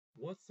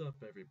What's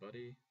up,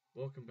 everybody?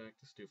 Welcome back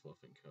to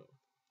Stufluff & Co.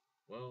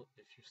 Well,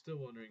 if you're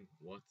still wondering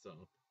what's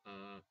up,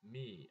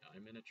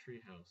 I'm in a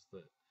treehouse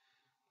that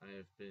I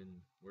have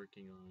been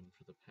working on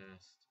for the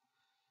past,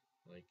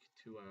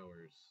 2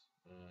 hours.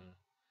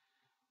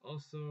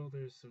 Also,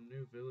 there's some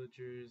new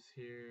villagers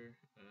here.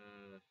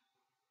 I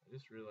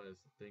just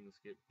realized that things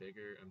get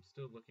bigger. I'm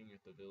still looking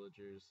at the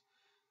villagers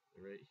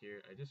right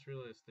here. I just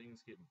realized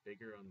things get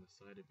bigger on the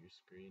side of your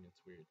screen.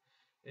 It's weird.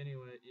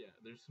 Anyway, yeah,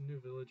 there's some new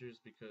villagers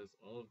because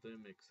all of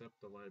them except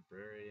the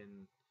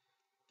librarian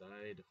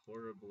died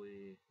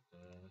horribly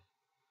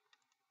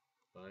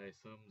by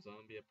some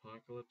zombie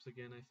apocalypse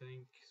again, I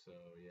think. So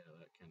yeah,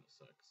 that kind of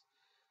sucks.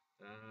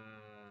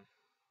 Uh,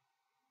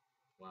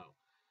 wow.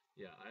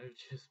 Yeah, I've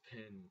just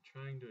been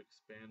trying to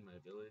expand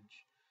my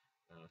village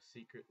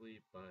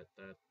secretly, but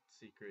that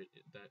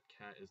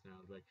cat is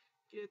now like,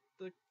 get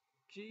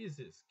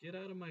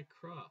out of my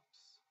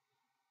crops.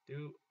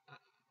 Dude,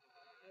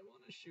 I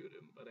want to shoot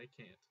him, but I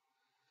can't.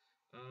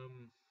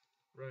 Um,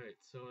 right,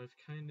 so I've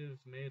kind of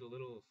made a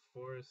little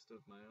forest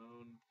of my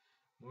own,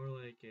 more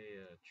like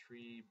a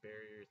tree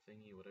barrier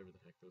thingy, whatever the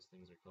heck those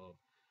things are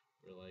called,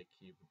 where like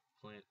you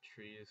plant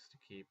trees to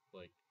keep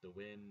like the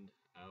wind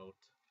out,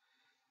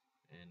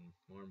 and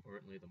more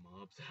importantly the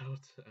mobs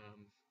out.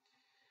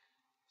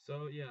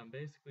 So yeah, I'm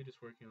basically just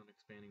working on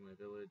expanding my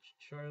village.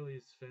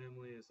 Charlie's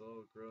family is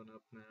all grown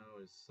up now.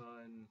 His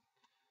son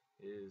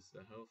is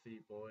a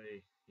healthy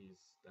boy.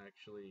 He's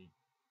actually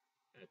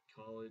at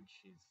college.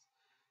 He's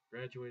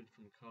graduated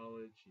from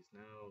college. He's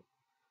now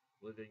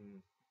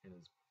living in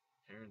his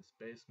parents'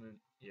 basement.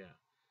 Yeah.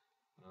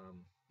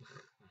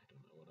 I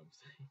don't know what I'm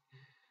saying.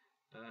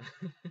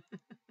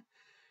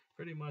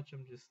 Pretty much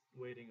I'm just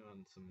waiting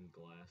on some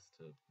glass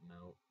to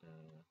melt,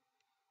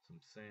 some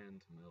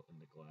sand to melt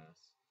into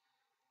glass.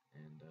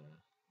 And,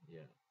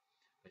 yeah.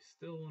 I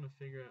still want to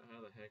figure out how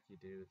the heck you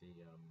do the,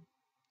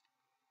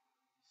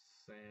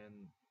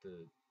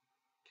 the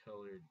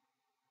colored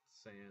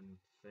sand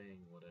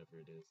thing,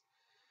 whatever it is.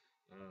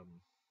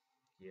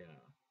 Yeah.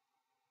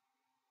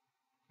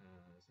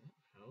 Is that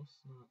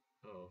house not?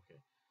 Oh, okay.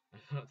 I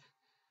thought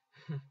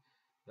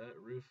that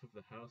roof of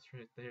the house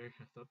right there,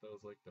 I thought that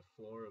was like the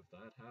floor of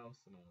that house,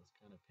 and I was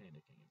kind of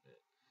panicking a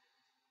bit.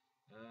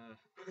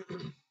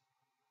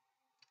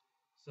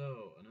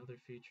 So, another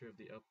feature of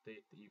the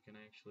update that you can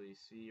actually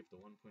see of the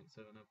 1.7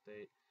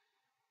 update,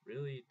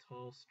 really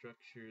tall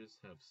structures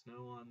have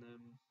snow on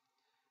them,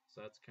 so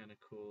that's kind of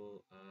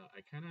cool.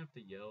 I kind of have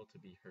to yell to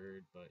be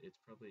heard, but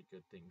it's probably a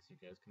good thing so you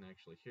guys can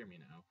actually hear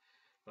me now.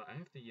 But I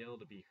have to yell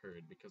to be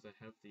heard because I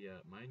have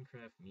the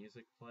Minecraft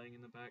music playing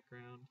in the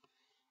background,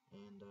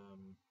 and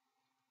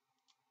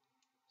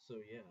so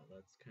yeah,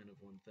 that's kind of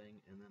one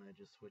thing. And then I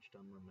just switched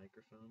on my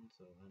microphone,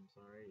 so I'm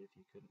sorry if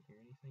you couldn't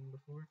hear anything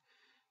before.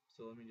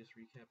 So let me just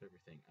recap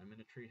everything. I'm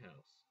in a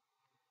treehouse.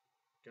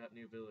 Got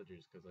new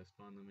villagers because I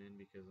spawned them in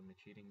because I'm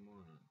a cheating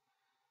moron.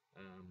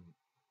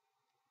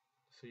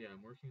 So yeah,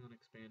 I'm working on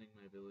expanding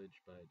my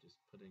village by just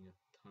putting a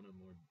ton of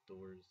more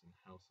doors and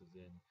houses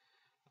in.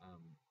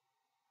 Um,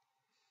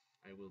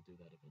 I will do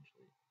that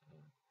eventually.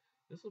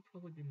 This will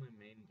probably be my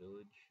main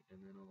village, and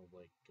then I'll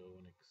like go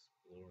and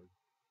explore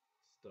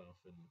stuff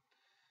and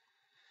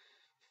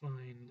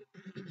find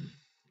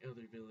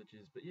other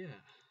villages. But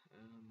yeah,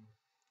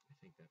 I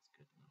think that's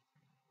good enough for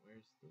now.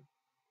 Where's the?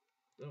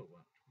 Oh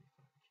wow,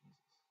 25.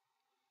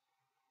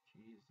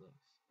 Jesus.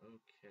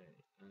 Okay.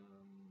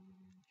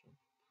 Jump.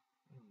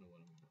 I don't know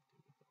what I'm gonna do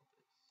with all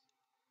this.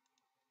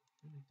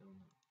 Really don't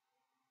know.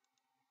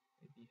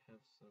 Maybe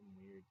have some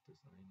weird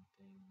design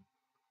thing.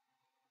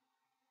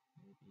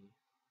 Maybe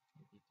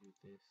do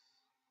this.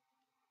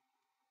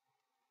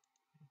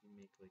 Maybe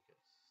make like a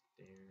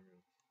stair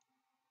of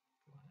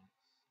glass.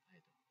 I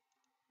don't know.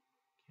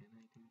 Can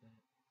I do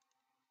that?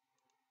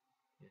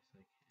 Yes,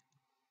 I can.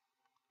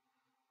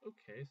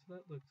 Okay, so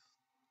that looks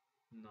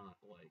not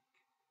like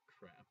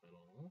crap at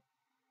all.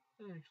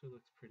 That actually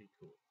looks pretty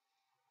cool.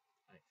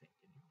 I think,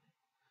 anyway.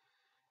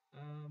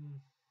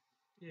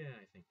 Yeah,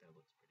 I think that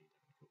looks pretty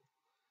darn cool.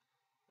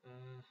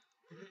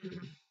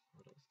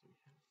 What else do we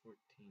have?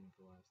 14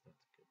 glass,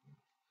 that's good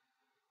enough.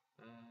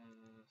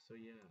 So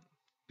yeah.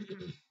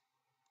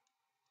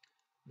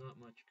 Not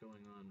much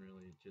going on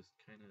really, just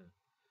kind of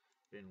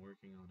been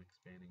working on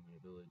expanding my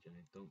village, and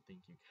I don't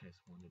think you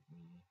guys wanted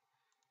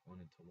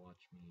to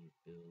watch me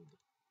build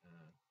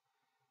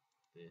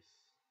this.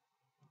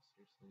 Oh,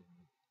 seriously, I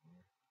need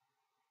more.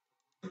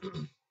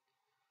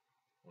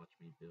 Watch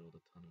me build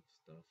a ton of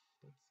stuff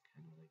that's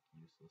kind of like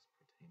useless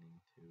pertaining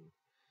to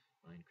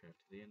Minecraft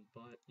to the end,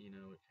 but you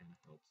know, it kind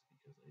of helps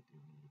because I do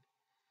need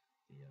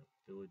the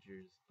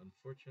villagers.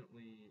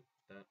 Unfortunately,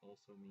 that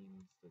also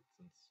means that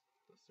since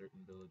a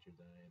certain villager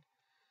died,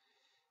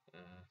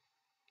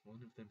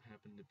 one of them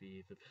happened to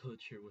be the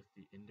villager with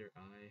the Ender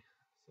Eye,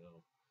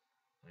 so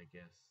I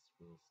guess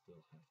we'll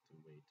still have to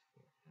wait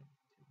for him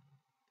to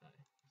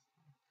die this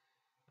time.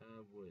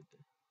 Wood.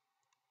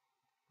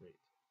 Great.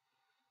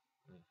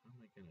 How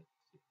am I gonna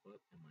see?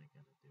 What am I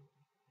gonna do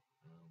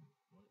anyway?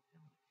 What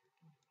am I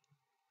freaking doing?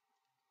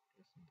 I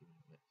guess I'm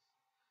doing this.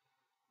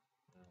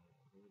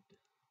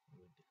 wood.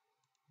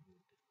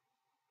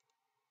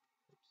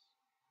 Oops.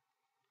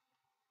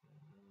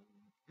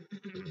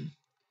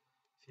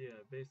 So yeah,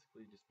 I've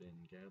basically just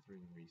been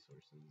gathering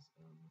resources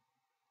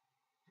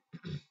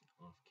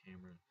off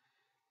camera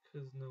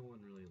because no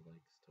one really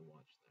likes to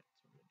watch that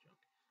sort of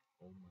junk.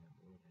 Oh my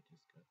lord, I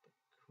just got the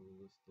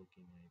coolest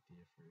looking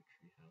idea for a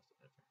treehouse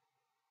ever.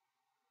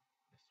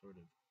 I sort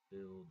of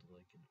build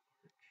like an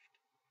arched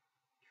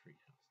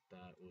treehouse.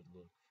 That would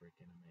look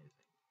freaking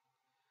amazing.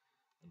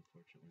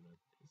 Unfortunately, that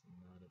is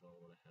not at all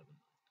what I have in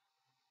mind.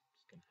 I'm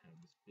just gonna have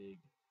this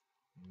big,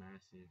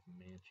 massive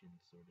mansion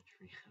sort of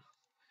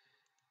treehouse.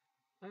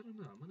 I don't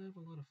know. I'm gonna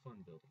have a lot of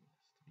fun building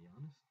this. To be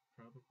honest,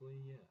 probably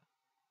yeah.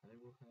 I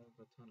will have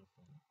a ton of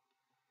fun.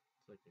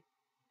 It's like a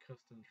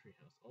custom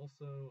treehouse.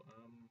 Also,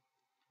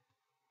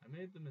 I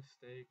made the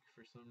mistake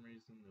for some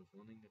reason of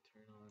wanting to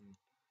turn on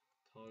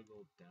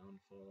toggle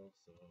downfall.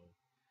 So,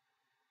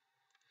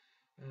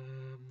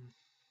 um,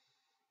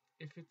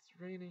 if it's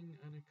raining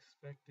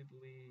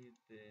unexpectedly,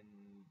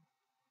 then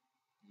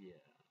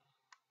yeah,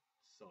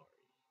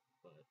 sorry,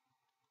 but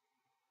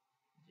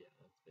yeah,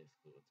 that's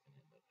basically what's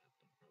gonna end up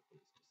happening. Probably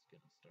it's just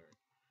gonna start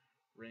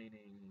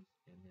raining,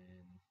 and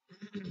then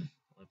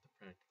I'll have to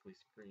practically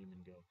scream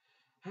and go,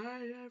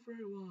 "Hey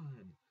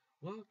everyone!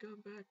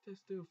 Welcome back to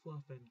Stu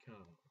Fluff and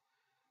Co."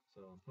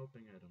 So I'm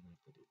hoping I don't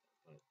have to do that,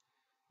 but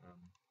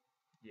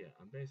yeah,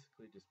 I'm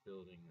basically just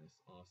building this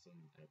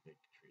awesome epic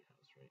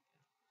treehouse right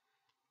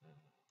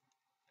now,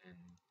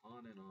 and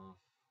on and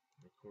off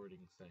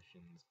recording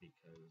sessions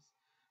because,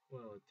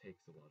 well, it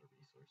takes a lot of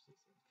resources,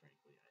 and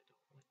frankly, I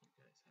don't want you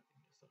guys having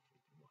to suffer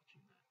through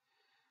watching that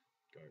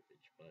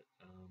garbage. But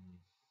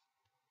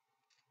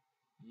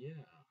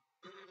yeah.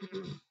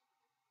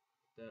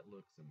 That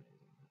looks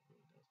amazing. That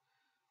really does.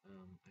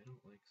 I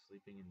don't like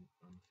sleeping in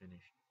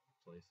unfinished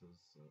places,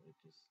 so it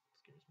just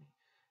scares me.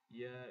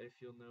 Yeah,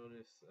 if you'll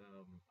notice,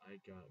 I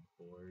got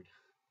bored.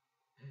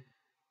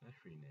 I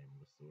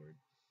renamed the sword.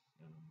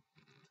 Um,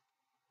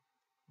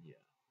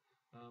 yeah.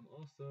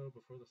 Also,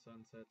 before the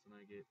sun sets and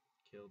I get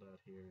killed out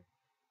here,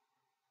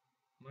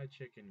 my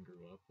chicken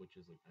grew up, which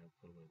is I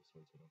put away the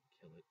sword so I don't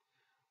kill it.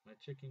 My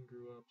chicken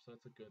grew up, so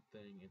that's a good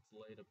thing. It's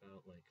laid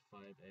about like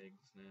 5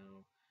 eggs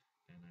now,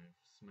 and I've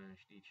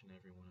smashed each and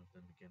every one of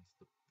them against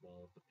the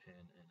wall of the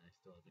pen, and I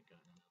still haven't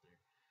gotten another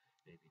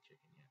baby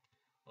chicken yet.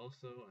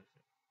 Also,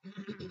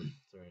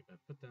 sorry, I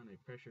put down a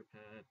pressure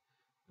pad.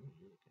 Oh,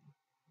 you're looking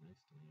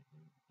nice to me.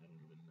 I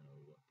don't even know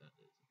what that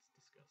is. It's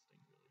disgusting,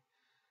 really.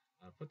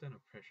 I put down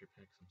a pressure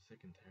pad because I'm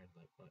sick and tired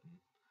of that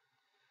button.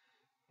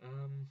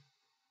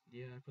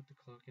 Yeah, I put the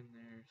clock in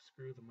there.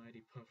 Screw the mighty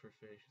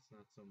pufferfish. It's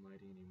not so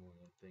mighty anymore.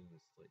 That thing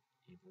was like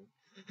evil.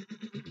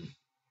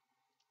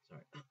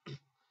 Sorry.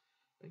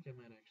 I think I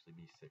might actually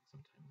be sick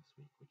sometime this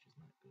week, which is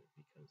not good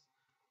because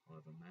I'll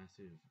have a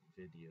massive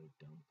video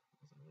dump,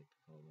 as I like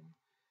to call them,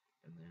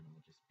 and then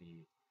I'll just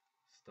be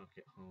stuck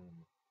at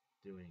home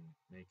doing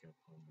makeup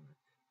homework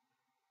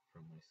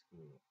from my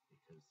school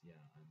because,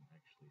 yeah, I'm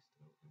actually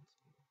still in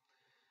school,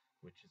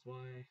 which is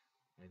why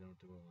I don't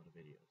do a lot of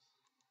videos,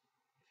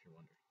 if you're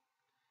wondering.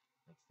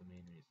 That's the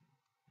main reason.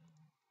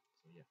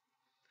 So yeah.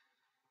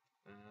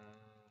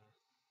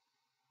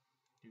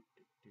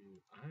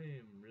 I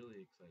am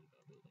really excited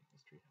about building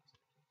this treehouse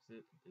actually,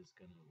 because it is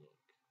gonna look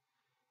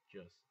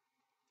just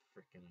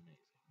freaking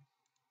amazing.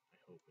 I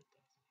hope it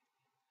does.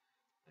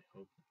 I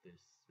hope that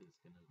this is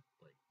gonna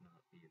like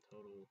not be a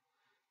total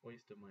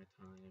waste of my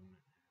time,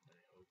 and I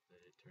hope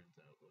that it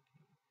turns out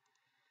looking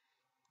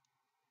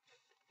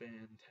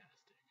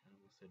fantastic. I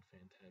almost said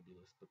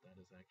fantabulous, but that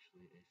is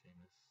actually a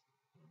famous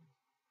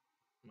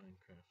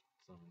Minecraft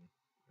song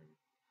or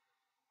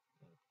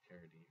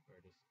parody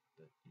artist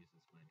that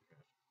uses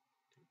Minecraft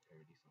to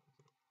parody songs.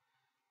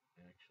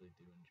 I actually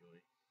do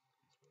enjoy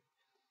his work,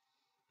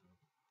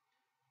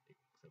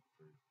 except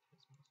for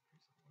his most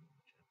recent one,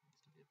 which happens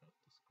to be about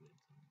the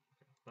squids in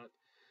Minecraft. But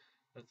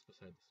that's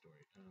beside the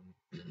story.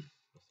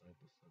 Beside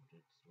the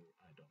subject story,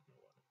 I don't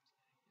know what I'm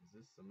saying. Is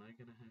this? Am I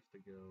gonna have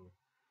to go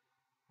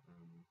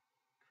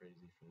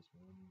crazy for this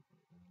one?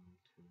 Wait, 1,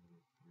 2,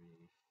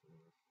 3,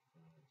 4,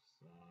 5.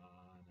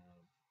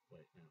 No.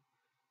 Wait, no.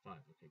 5.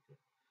 Okay, good.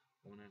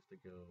 I won't have to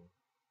go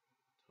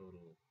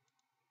total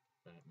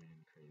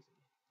Batman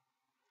crazy.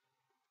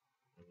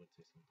 I would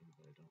say something,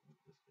 but I don't want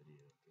this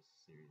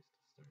series to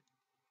start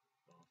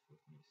off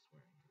with me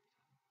swearing every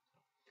time.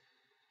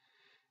 So,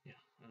 yeah,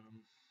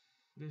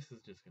 this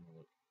is just gonna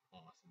look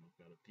awesome. I've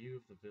got a view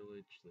of the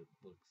village that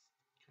looks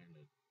kind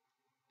of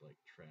like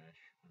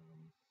trash.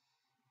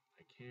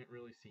 I can't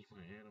really see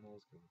my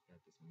animals because I've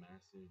got this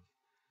massive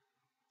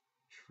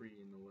tree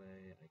in the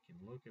way. I can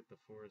look at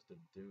the Forest of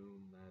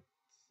Doom. That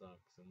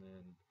sucks. And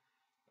then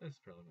that's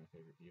probably my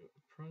favorite view.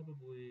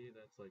 Probably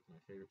that's like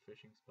my favorite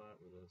fishing spot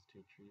where those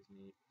two trees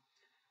meet.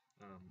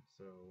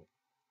 So,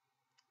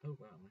 oh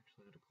wow, I'm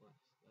actually out of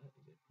glass. That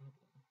is a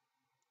problem.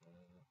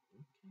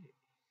 Okay.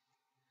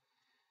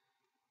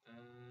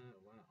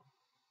 Wow.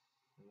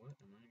 What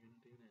am I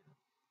gonna do now?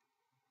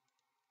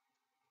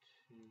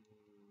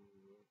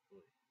 Oh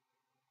boy.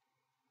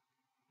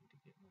 Need to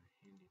get my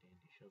handy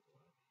dandy shovel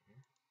out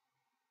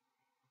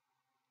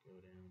go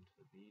down to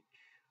the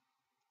beach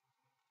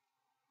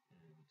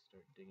and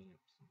start digging up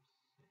some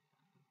sand.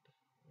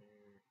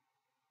 Where?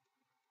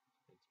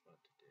 Good spot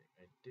to dig.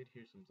 I did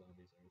hear some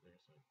zombies over there,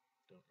 so I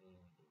don't really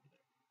want to go over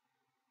there.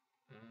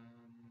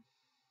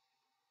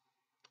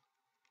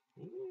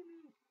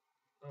 Ooh, no.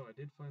 Oh, I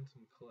did find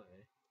some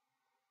clay,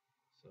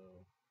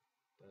 so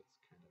that's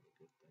kind of a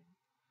good thing.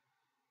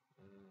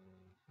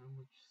 How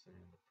much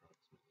sand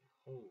approximately?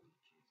 Holy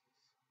Jesus.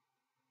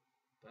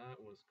 That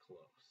was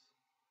close.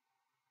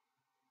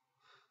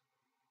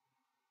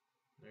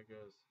 There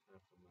goes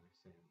half of my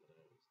sand that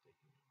I was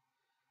digging up.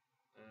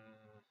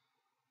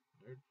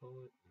 Nerd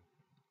bullet.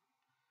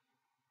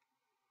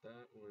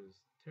 That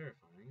was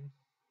terrifying.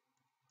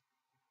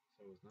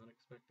 So I was not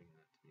expecting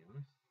that, to be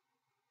honest.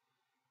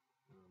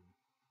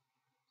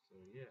 So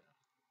yeah.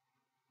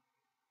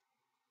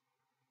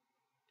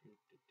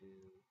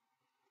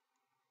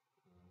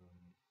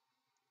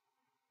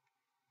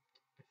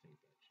 I think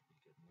that should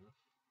be good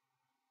enough.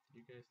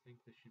 You guys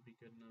think this should be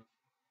good enough?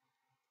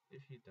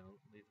 If you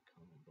don't, leave a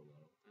comment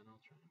below, and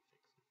I'll try and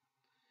fix it.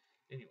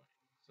 Anyway,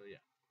 so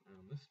yeah,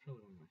 this is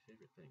probably one of my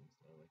favorite things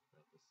that I like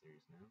about this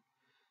series now.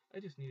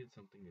 I just needed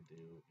something to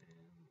do,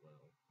 and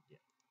well, yeah.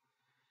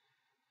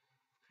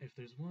 If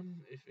there's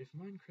one, if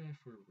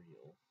Minecraft were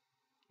real,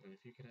 and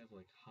if you could have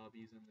like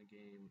hobbies in the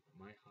game,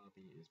 my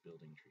hobby is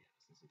building tree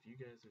houses. If you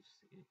guys have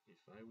seen,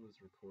 if I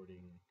was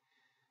recording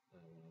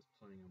when I was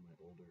playing on my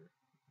older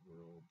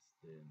worlds,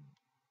 then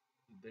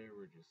there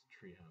were just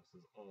tree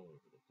houses all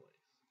over the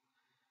place.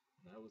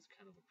 And that was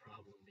kind of a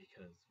problem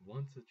because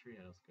once a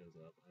treehouse goes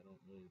up, I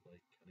don't really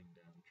like cutting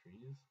down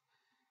trees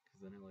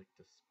because then I like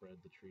to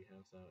spread the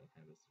treehouse out and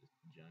have this just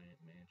giant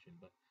mansion.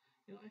 But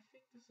you know, I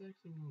think this is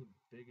actually one of the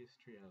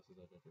biggest tree houses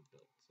I've ever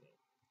built. So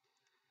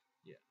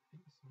yeah, I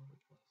think this is all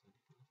the glass I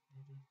need left,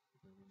 maybe.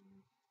 Just one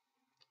and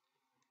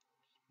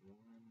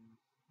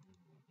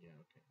one. Yeah,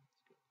 okay,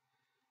 that's good.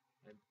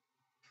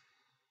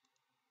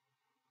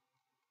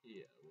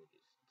 Yeah, we'll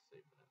just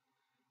save that.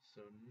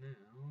 So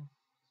now,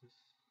 is this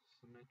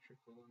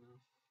symmetrical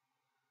enough?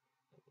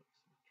 That looks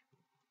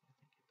symmetrical. I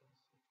think it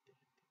does. I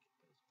didn't think it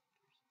does wonders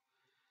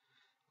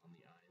on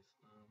the eyes.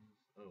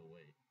 Oh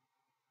wait.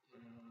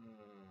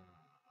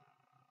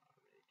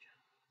 Rage.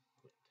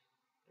 Quit.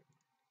 Never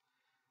mind.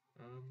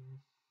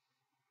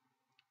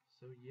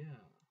 So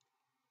yeah.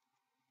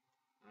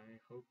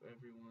 I hope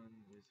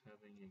everyone is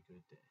having a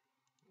good day.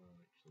 Well,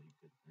 actually,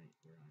 good night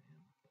where I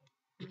am, but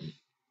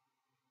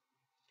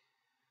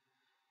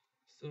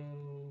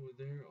so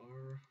there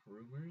are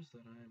rumors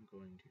that I am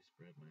going to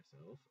spread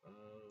myself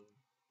of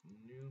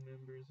new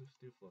members of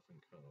Stu Fluff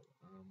and Co.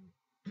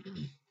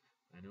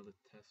 I know the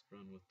test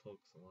run with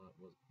Tolks a lot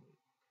was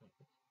crap,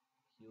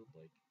 healed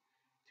like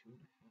 2.5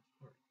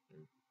 heart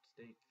or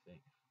steak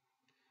thing.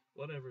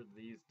 Whatever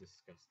these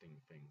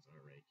disgusting things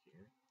are right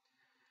here.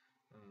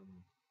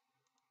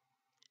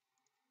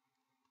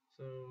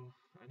 So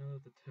I know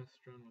that the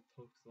test run with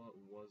Tolks a lot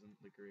wasn't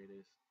the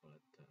greatest, but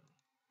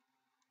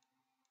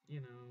you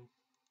know,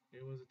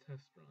 it was a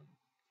test run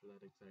for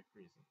that exact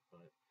reason.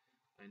 But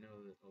I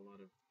know that a lot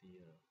of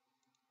the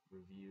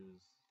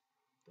reviews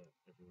that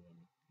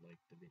everyone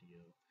liked the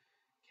video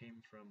came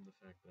from the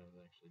fact that I was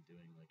actually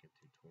doing like a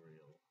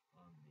tutorial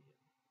on the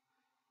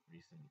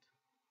recent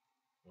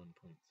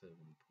 1.7.2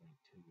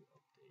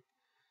 update.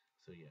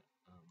 So yeah,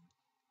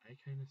 I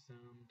kind of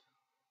sound,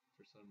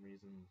 for some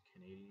reason,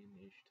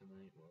 Canadian-ish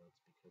tonight. Well,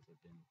 it's because I've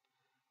been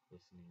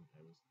listening.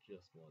 I was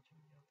just watching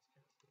the Alex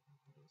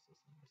cast, and I was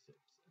listening to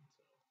Sips, and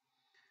so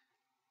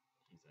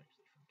he's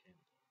actually from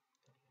Canada.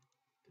 I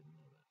didn't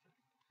know that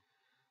fact.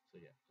 So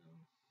yeah,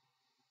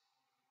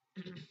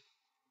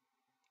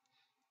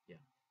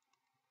 yeah.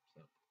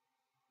 So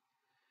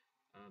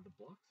the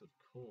blocks of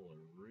coal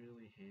are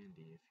really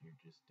handy if you're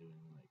just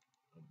doing like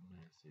a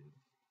massive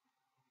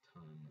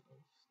ton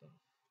of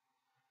stuff.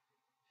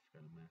 If you've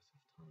got a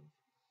massive ton of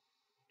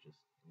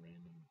just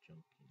random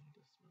junk you need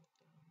to smelt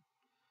down.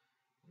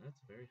 And that's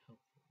very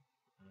helpful.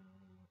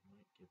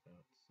 Might give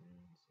out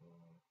soon, so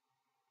I'll...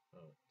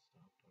 Oh, it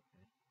stopped,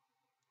 okay.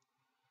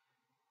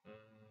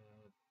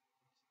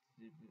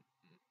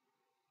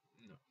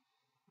 No.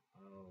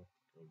 I'll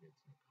go get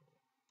some coal.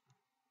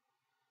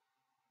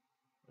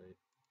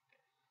 Wait.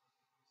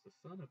 Is the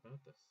sun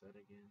about to set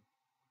again?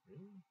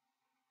 Really?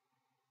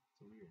 It's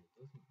weird. It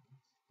doesn't...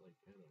 It's like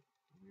at a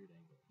weird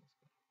angle in the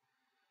sky.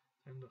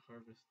 Time to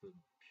harvest the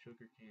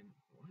sugarcane.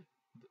 What?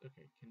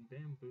 Okay, can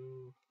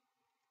bamboo...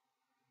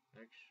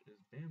 Actually,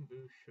 is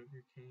bamboo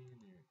sugarcane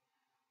or...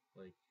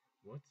 Like,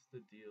 what's the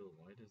deal?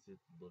 Why does it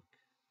look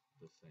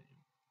the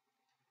same?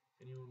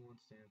 If anyone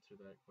wants to answer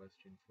that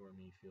question for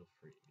me, feel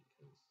free,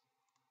 because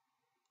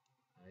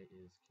I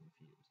is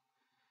confused.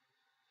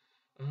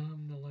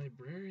 The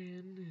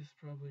librarian is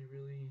probably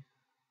really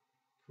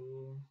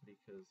cool,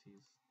 because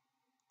he's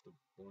the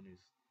one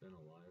who's been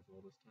alive all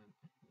this time.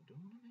 I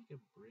don't want to make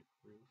a brick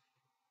roof.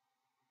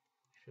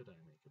 Should I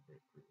make a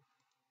brick roof?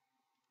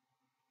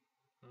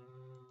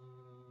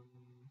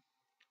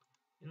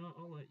 You know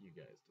what, I'll let you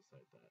guys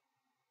decide that.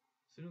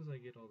 As soon as I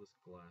get all this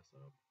glass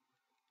up,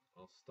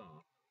 I'll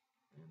stop,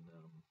 And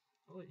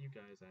I'll let you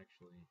guys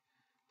actually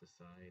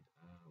decide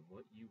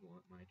what you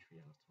want my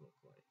treehouse to look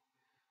like.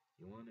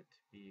 Do you want it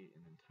to be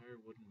an entire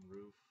wooden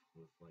roof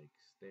with like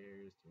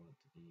stairs? Do you want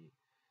it to be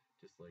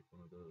just like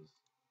one of those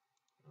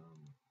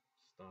um,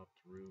 stopped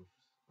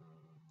roofs?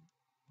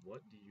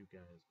 What do you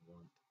guys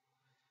want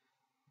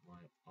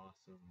my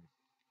awesome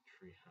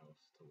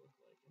treehouse to look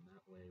like? And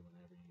that way,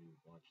 whenever you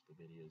watch the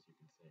videos, you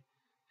can say,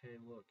 hey,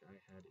 look, I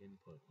had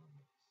input on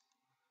this.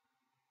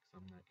 Because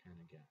I'm that kind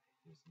of guy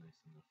who's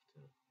nice enough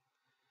to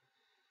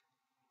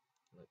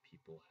let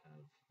people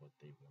have what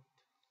they want.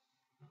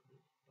 Not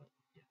really, but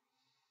yeah.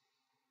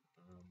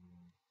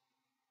 Um,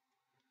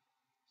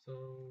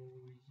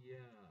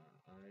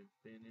 I've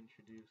been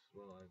introduced,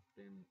 well, I've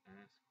been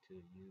asked to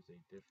use a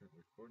different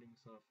recording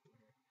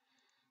software.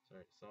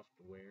 Sorry,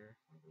 software.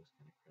 My voice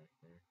kind of cracked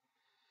there.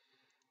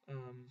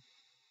 Because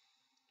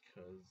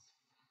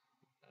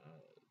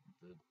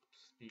the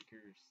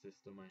speaker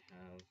system I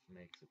have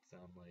makes it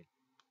sound like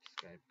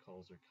Skype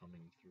calls are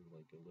coming through,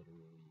 like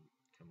literally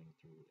coming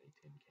through a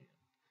tin can.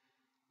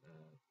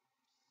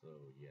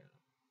 So yeah,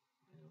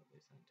 I know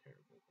they sound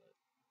terrible, but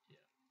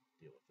yeah,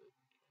 deal with it.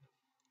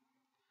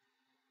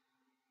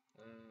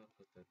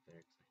 Put that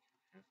there because I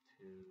have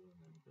to, and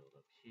then build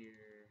up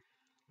here.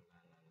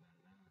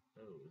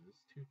 Oh, is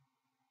this too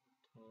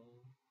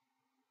tall?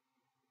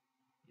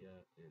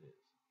 Yeah, it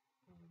is.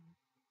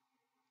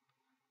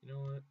 You know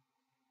what?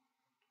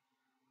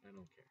 I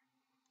don't care.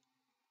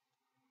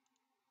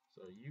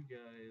 So you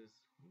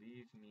guys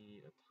leave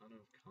me a ton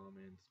of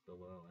comments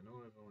below. I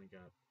know I've only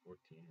got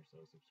 14 or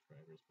so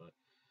subscribers, but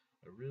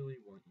I really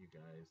want you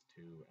guys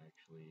to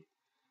actually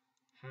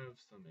have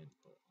some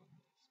input on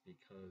this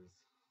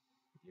because,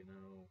 you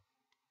know,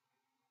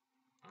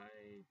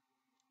 I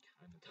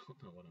kind of don't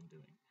know what I'm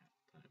doing half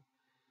the time.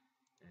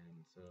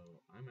 And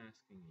so I'm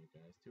asking you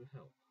guys to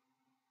help.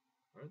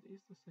 Are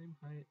these the same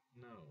height?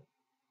 No.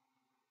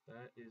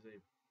 That is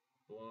a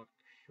block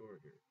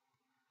shorter.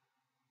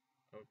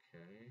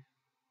 Okay.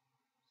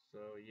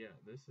 So yeah,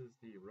 this is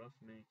the rough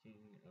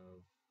making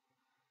of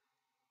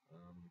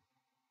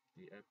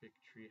the epic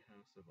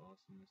treehouse of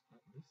awesomeness.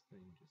 This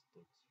thing just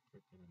looks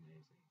freaking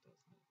amazing,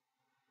 doesn't it?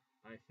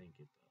 I think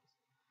it does.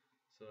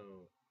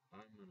 So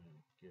I'm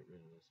gonna get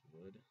rid of this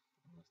wood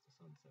unless the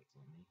sun sets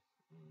on me.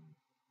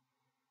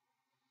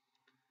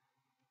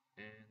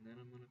 And then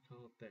I'm gonna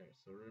call it there.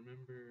 So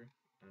remember,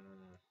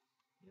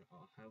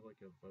 I'll have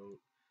like a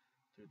vote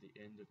through the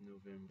end of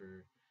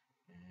November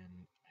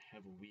and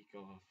have a week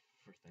off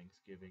for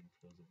Thanksgiving.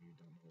 For those of you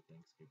who don't know what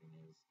Thanksgiving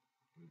is,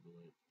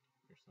 Google it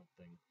or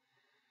something.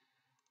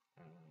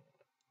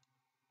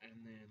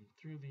 And then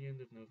through the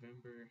end of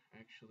November,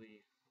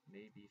 actually,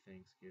 maybe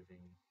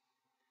Thanksgiving.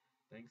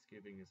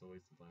 Thanksgiving is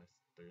always the last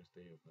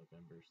Thursday of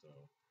November, so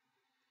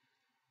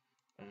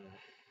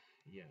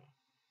yeah.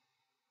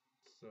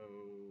 So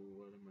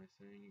what am I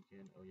saying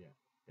again? Oh yeah,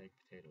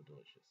 baked potato,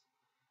 delicious.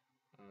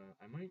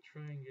 I might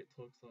try and get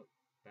Tolkslot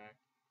back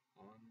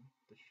on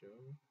the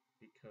show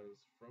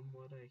because from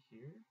what I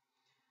hear,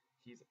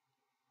 he's.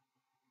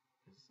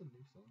 Is this a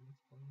new song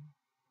that's playing?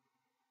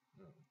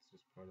 No, it's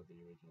just part of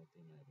the original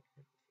theme I haven't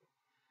heard before.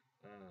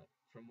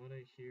 From what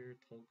I hear,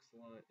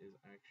 Tolkslot is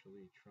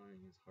actually trying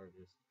his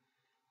hardest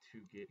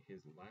to get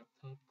his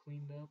laptop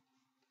cleaned up,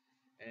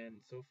 and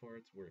so far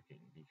it's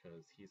working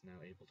because he's now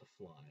able to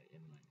fly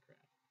in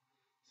Minecraft.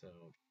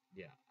 So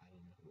yeah, I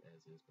don't know who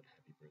Ez is, but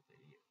happy birthday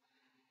to you.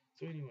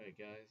 So anyway,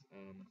 guys,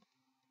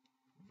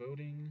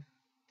 voting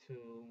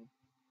till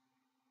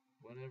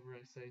whenever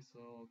I say so.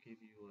 I'll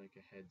give you like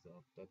a heads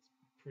up. That's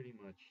pretty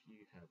much,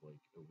 you have like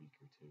a week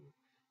or two,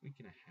 week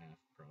and a half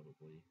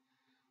probably,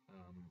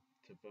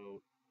 to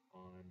vote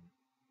on,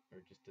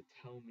 or just to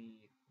tell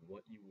me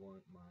what you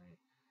want my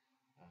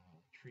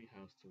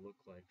treehouse to look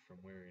like from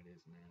where it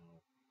is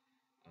now.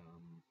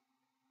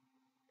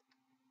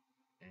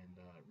 And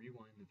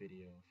rewind the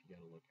video if you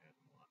gotta look at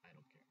it a lot. I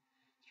don't care.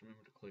 Just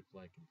remember to click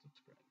like and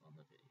subscribe on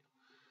the video.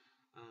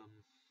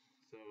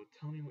 So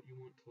tell me what you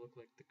want to look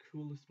like. The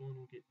coolest one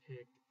will get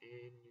picked,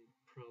 and you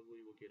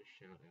probably will get a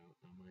shout out.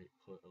 I might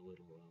put a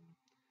little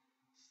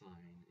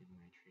sign in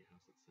my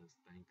treehouse that says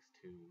thanks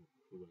to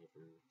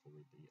whoever for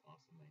the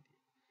awesome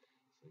idea.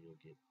 So you'll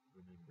get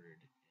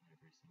remembered in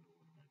every single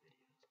one of my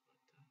videos.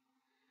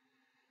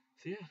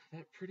 So yeah,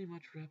 that pretty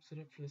much wraps it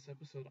up for this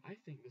episode. I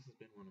think this has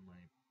been one of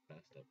my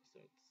best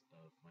episodes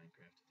of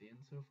Minecraft at the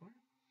end so far.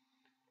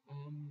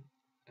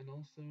 And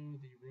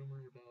also the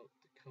rumor about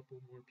a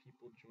couple more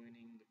people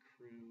joining the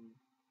crew,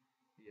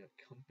 the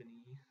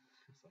company,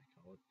 as I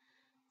call it.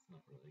 It's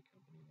not really a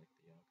company like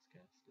the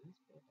Oxcast is,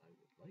 but I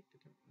would like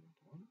to turn it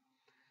into one.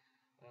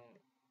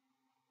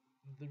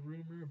 The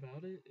rumor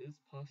about it is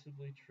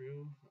possibly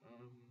true.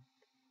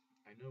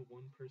 I know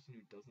one person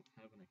who doesn't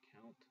have an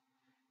account,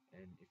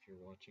 and if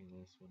you're watching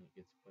this when it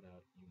gets put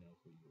out, you know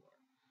who you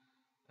are.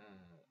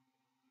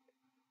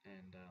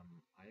 And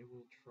I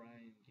will try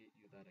and get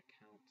you that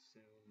account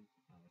soon.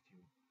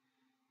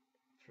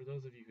 For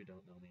those of you who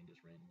don't know me and just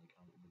randomly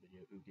comment in the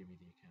video, ooh, give me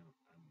the account,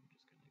 I'm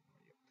just gonna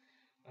ignore you.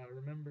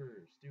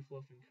 Remember,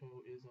 Stewfluff and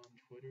Co. is on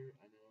Twitter.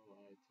 I know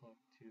I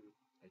talked to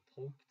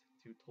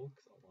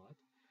Tolks a lot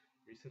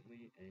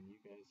recently, and you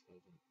guys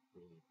haven't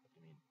really, I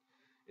mean,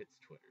 it's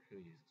Twitter. Who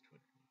uses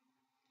Twitter?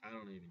 I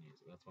don't even use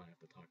it. That's why I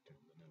have to talk to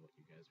him to know what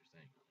you guys are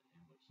saying on it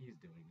and what he's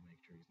doing to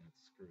make sure he's not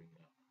screwing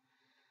it up.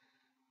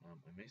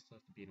 I may still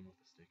have to beat him with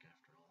a stick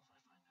after all if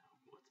I find out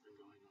what's been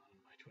going on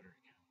in my Twitter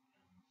account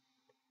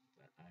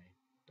that I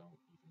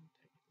don't even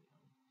technically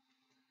own.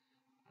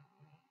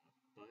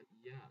 But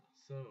yeah,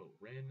 so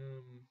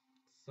random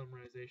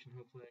summarization.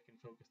 Hopefully, I can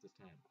focus this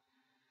time.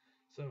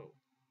 So,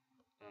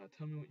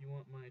 tell me what you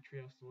want my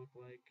treehouse to look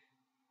like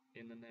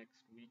in the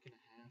next week and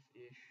a half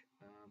ish.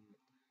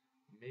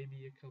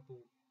 Maybe a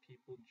couple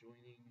people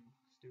joining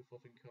Stu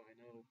Fluff and Co. I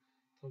know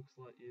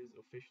Tokeslot is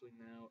officially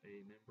now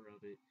a member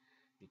of it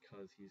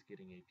because he's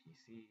getting a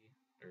PC,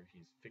 or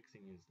he's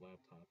fixing his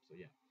laptop, so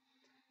yeah.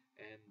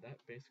 And that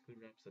basically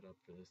wraps it up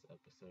for this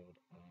episode.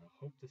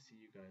 Hope to see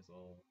you guys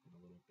all in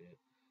a little bit.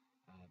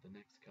 The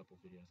next couple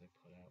videos I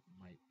put out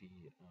might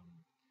be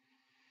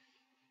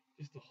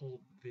just a whole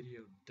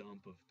video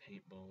dump of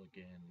paintball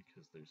again,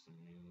 because there's some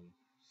new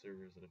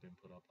servers that have been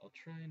put up. I'll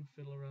try and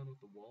fiddle around with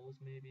the walls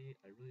maybe.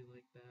 I really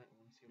like that. I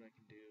want to see what I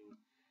can do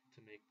to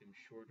make them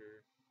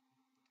shorter.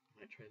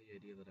 I might try the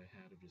idea that I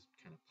had of just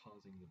kind of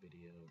pausing the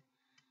video,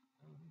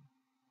 um,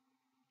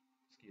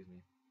 excuse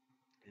me,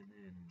 and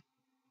then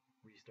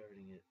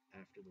restarting it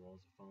after the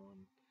walls have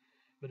fallen.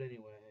 But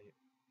anyway,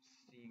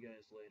 see you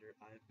guys later.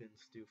 I've been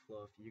Stu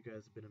Fluff. You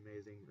guys have been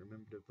amazing.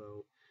 Remember to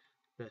vote.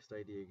 Best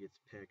idea gets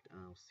picked.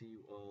 I'll see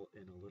you all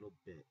in a little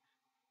bit.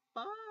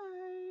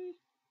 Bye!